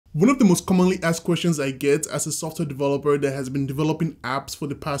One of the most commonly asked questions I get as a software developer that has been developing apps for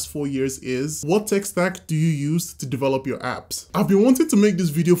the past 4 years is, what tech stack do you use to develop your apps? I've been wanting to make this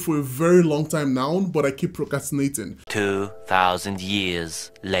video for a very long time now, but I keep procrastinating. 2,000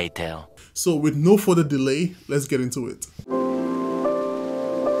 years later. So with no further delay, let's get into it.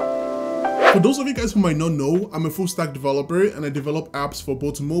 For those of you guys who might not know, I'm a full stack developer and I develop apps for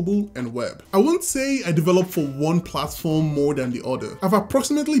both mobile and web. I won't say I develop for one platform more than the other. I've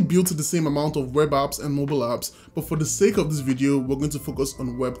approximately built the same amount of web apps and mobile apps, but for the sake of this video, we're going to focus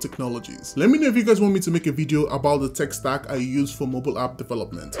on web technologies. Let me know if you guys want me to make a video about the tech stack I use for mobile app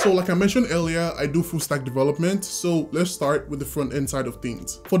development. So like I mentioned earlier, I do full stack development, so let's start with the front end side of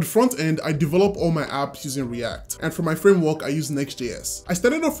things. For the front end, I develop all my apps using React, and for my framework, I use Next.js. I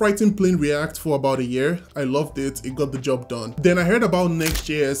started off writing plain React for about a year. I loved it, it got the job done. Then I heard about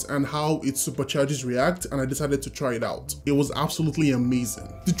Next.js and how it supercharges React, and I decided to try it out. It was absolutely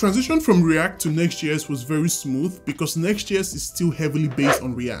amazing. The transition from React to Next.js was very smooth because Next.js is still heavily based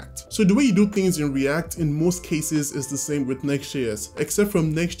on React. So the way you do things in React in most cases is the same with Next.js, except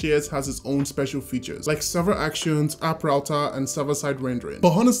from Next.js has its own special features like server actions, app router, and server-side rendering.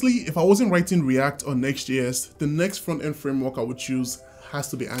 But honestly, if I wasn't writing React or Next.js, the next front-end framework I would choose has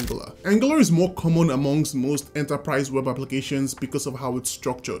to be Angular. Angular is more common amongst most enterprise web applications because of how it's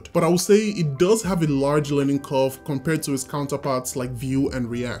structured, but I would say it does have a large learning curve compared to its counterparts like Vue and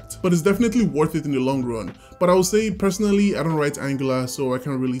React, but it's definitely worth it in the long run. But I would say personally, I don't write Angular, so I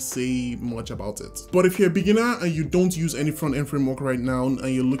can't really say much about it. But if you're a beginner and you don't use any front-end framework right now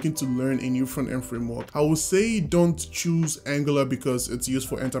and you're looking to learn a new front-end framework, I would say don't choose Angular because it's used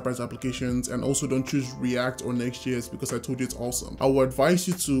for enterprise applications, and also don't choose React or Next.js because I told you it's awesome. I would advise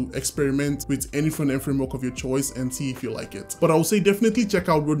you to experiment with any front-end framework of your choice and see if you like it. But I would say definitely check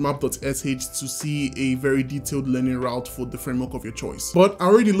out roadmap.sh to see a very detailed learning route for the framework of your choice. But I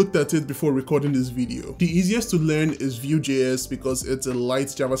already looked at it before recording this video. The easiest to learn is Vue.js because it's a light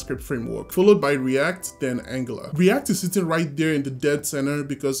JavaScript framework, followed by React, then Angular. React is sitting right there in the dead center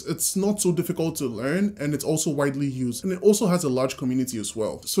because it's not so difficult to learn and it's also widely used, and it also has a large community as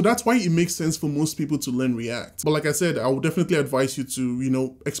well. So that's why it makes sense for most people to learn React. But like I said, I would definitely advise you to,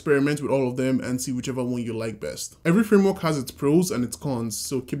 experiment with all of them and see whichever one you like best. Every framework has its pros and its cons,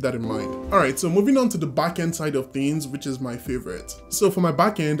 so keep that in mind. Alright, so moving on to the backend side of things, which is my favorite. So for my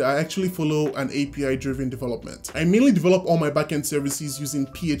backend, I actually follow an API-driven development. I mainly develop all my backend services using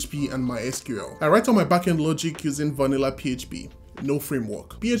PHP and MySQL. I write all my backend logic using vanilla PHP. No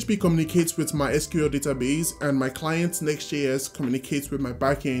framework. PHP communicates with my SQL database, and my client Next.js communicates with my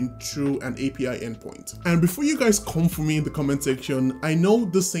backend through an API endpoint. And before you guys come for me in the comment section, I know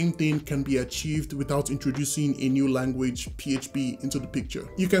the same thing can be achieved without introducing a new language, PHP, into the picture.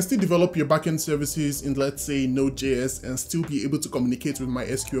 You can still develop your backend services in, let's say, Node.js and still be able to communicate with my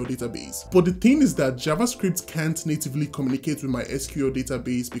SQL database. But the thing is that JavaScript can't natively communicate with my SQL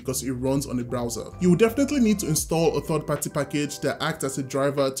database because it runs on a browser. You will definitely need to install a third-party package that act as a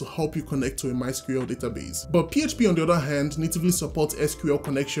driver to help you connect to a MySQL database. But PHP, on the other hand, natively supports SQL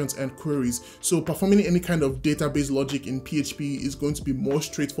connections and queries, so performing any kind of database logic in PHP is going to be more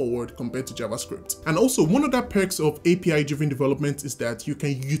straightforward compared to JavaScript. And also, one of the perks of API-driven development is that you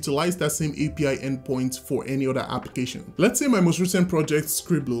can utilize that same API endpoint for any other application. Let's say my most recent project,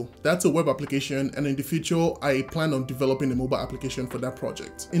 Scribbler, that's a web application, and in the future, I plan on developing a mobile application for that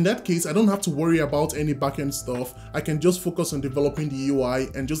project. In that case, I don't have to worry about any backend stuff. I can just focus on developing the UI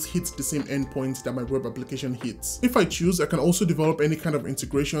and just hit the same endpoint that my web application hits. If I choose, I can also develop any kind of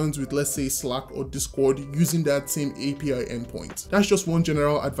integrations with, let's say, Slack or Discord using that same API endpoint. That's just one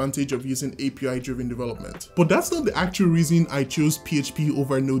general advantage of using API-driven development. But that's not the actual reason I chose PHP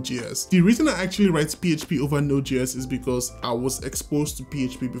over Node.js. The reason I actually write PHP over Node.js is because I was exposed to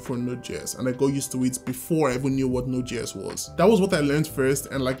PHP before Node.js and I got used to it before I even knew what Node.js was. That was what I learned first,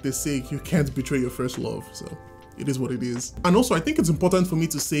 and like they say, you can't betray your first love, so it is what it is. And also, I think it's important for me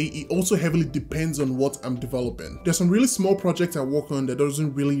to say it also heavily depends on what I'm developing. There's some really small projects I work on that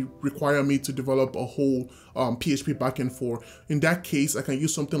doesn't really require me to develop a whole PHP backend for. In that case, I can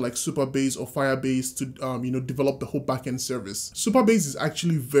use something like Supabase or Firebase to develop the whole backend service. Supabase is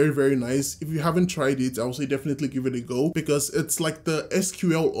actually very, very nice. If you haven't tried it, I would say definitely give it a go because it's like the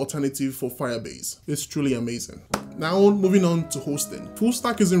SQL alternative for Firebase. It's truly amazing. Now moving on to hosting. Full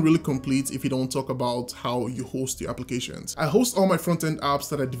stack isn't really complete if you don't talk about how you host your applications. I host all my front-end apps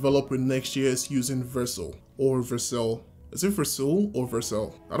that I develop with Next.js using Vercel or Vercel, Is it Vercel or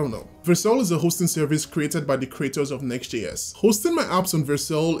Vercel? I don't know. Vercel is a hosting service created by the creators of Next.js. Hosting my apps on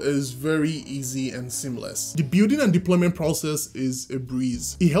Vercel is very easy and seamless. The building and deployment process is a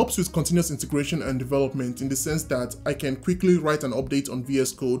breeze. It helps with continuous integration and development in the sense that I can quickly write an update on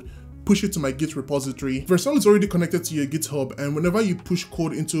VS Code, push it to my Git repository. Vercel is already connected to your GitHub, and whenever you push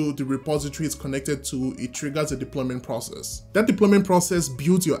code into the repository it's connected to, it triggers a deployment process. That deployment process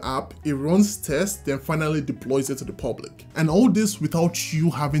builds your app, it runs tests, then finally deploys it to the public. And all this without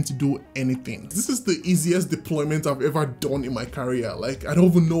you having to do anything. This is the easiest deployment I've ever done in my career. Like, I don't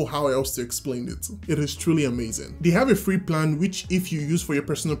even know how else to explain it. It is truly amazing. They have a free plan which if you use for your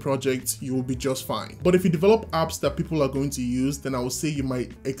personal project, you will be just fine. But if you develop apps that people are going to use, then I would say you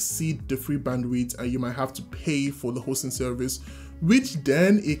might exceed the free bandwidth and you might have to pay for the hosting service, which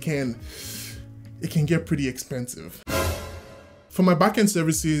then it can get pretty expensive. For my backend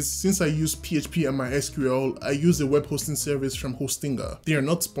services, since I use PHP and MySQL, I use a web hosting service from Hostinga. They are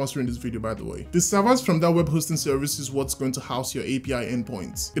not sponsoring this video, by the way. The servers from that web hosting service is what's going to house your API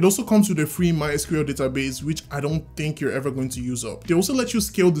endpoints. It also comes with a free MySQL database, which I don't think you're ever going to use up. They also let you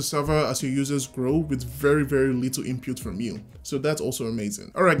scale the server as your users grow with very, very little input from you. So that's also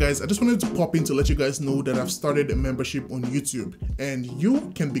amazing. Alright guys, I just wanted to pop in to let you guys know that I've started a membership on YouTube and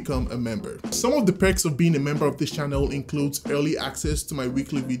you can become a member. Some of the perks of being a member of this channel includes early access to my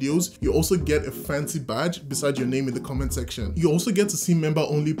weekly videos. You also get a fancy badge beside your name in the comment section. You also get to see member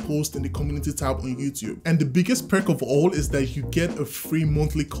only posts in the community tab on YouTube. And the biggest perk of all is that you get a free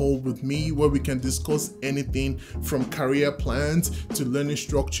monthly call with me where we can discuss anything from career plans to learning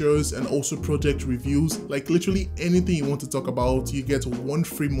structures and also project reviews. Like literally anything you want to talk about, you get one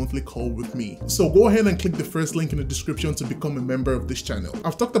free monthly call with me. So go ahead and click the first link in the description to become a member of this channel.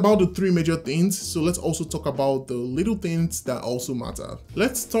 I've talked about the three major things, so let's also talk about the little things that also matter.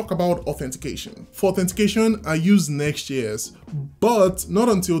 Let's talk about authentication. For authentication, I use Next.js, but not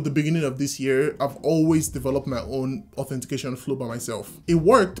until the beginning of this year. I've always developed my own authentication flow by myself. It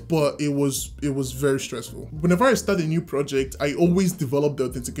worked, but it was very stressful. Whenever I start a new project, I always develop the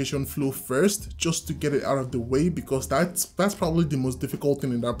authentication flow first just to get it out of the way, because that's probably the most difficult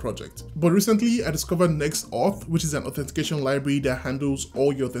thing in that project. But recently I discovered NextAuth, which is an authentication library that handles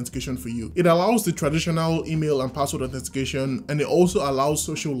all your authentication for you. It allows the traditional email and password authentication, and it also allows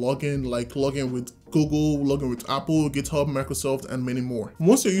social login, like login with Google, login with Apple, GitHub, Microsoft, and many more.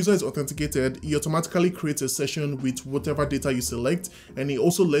 Once your user is authenticated, it automatically creates a session with whatever data you select, and it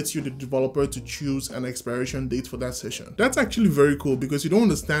also lets you, the developer, to choose an expiration date for that session. That's actually very cool because you don't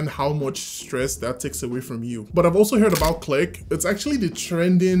understand how much stress that takes away from you. But I've also heard about Clerk. It's actually the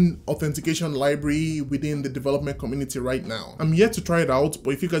trending authentication library within the development community right now. I'm yet to try it out,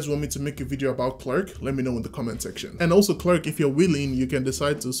 but if you guys want me to make a video about Clerk, let me know in the comment section. And also Clerk, if you're willing, you can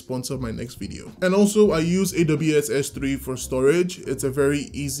decide to sponsor my next video. And also I use AWS S3 for storage. It's a very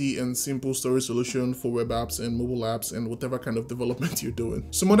easy and simple storage solution for web apps and mobile apps and whatever kind of development you're doing.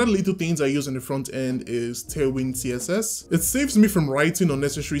 Some other little things I use on the front end is Tailwind CSS. It saves me from writing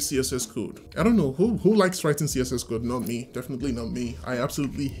unnecessary CSS code. I don't know, who likes writing CSS code? Not me, definitely not me. I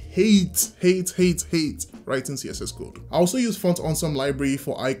absolutely hate writing CSS code. I also use Font Awesome library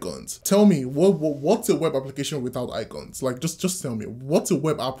for icons. Tell me, what's a web application without icons? Like just tell me, what's a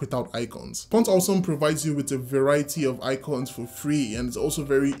web app without icons? Font Awesome provides you with a variety of icons for free, and it's also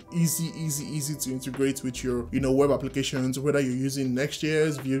very easy to integrate with your web applications, whether you're using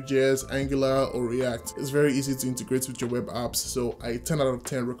Next.js, Vue.js, Angular, or React. It's very easy to integrate with your web apps, so I 10 out of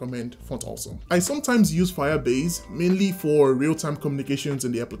 10 recommend Font Awesome. I sometimes use Firebase mainly for real-time communications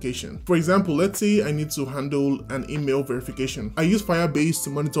in the application. For example, let's say I need to handle an email verification. I use Firebase to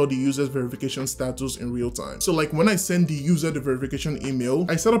monitor the user's verification status in real time. So like when I send the user the verification email,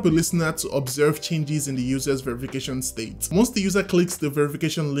 I set up a listener to observe changes in the user's verification state. Once the user clicks the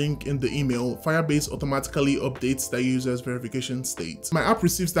verification link in the email, Firebase automatically updates the user's verification state. My app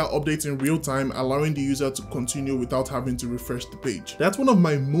receives that update in real time, allowing the user to continue without having to refresh the page. That's one of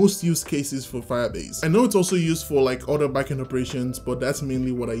my most used cases for Firebase. I know it's also used for like other backend operations, but that's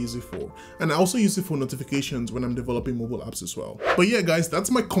mainly what I use it for. And I also use it for notifications when I'm developing mobile apps as well. But yeah guys,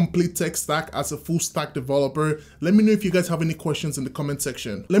 that's my complete tech stack as a full stack developer. Let me know if you guys have any questions in the comment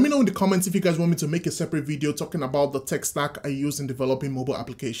section. Let me know in the comments if you guys want me to make a separate video talking about the tech stack I use in developing mobile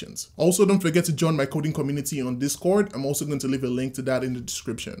applications. Also, don't forget to join my coding community on Discord. I'm also going to leave a link to that in the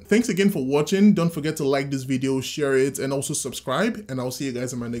description. Thanks again for watching. Don't forget to like this video, share it, and also subscribe, and I'll see you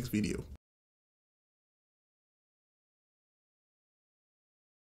guys in my next video.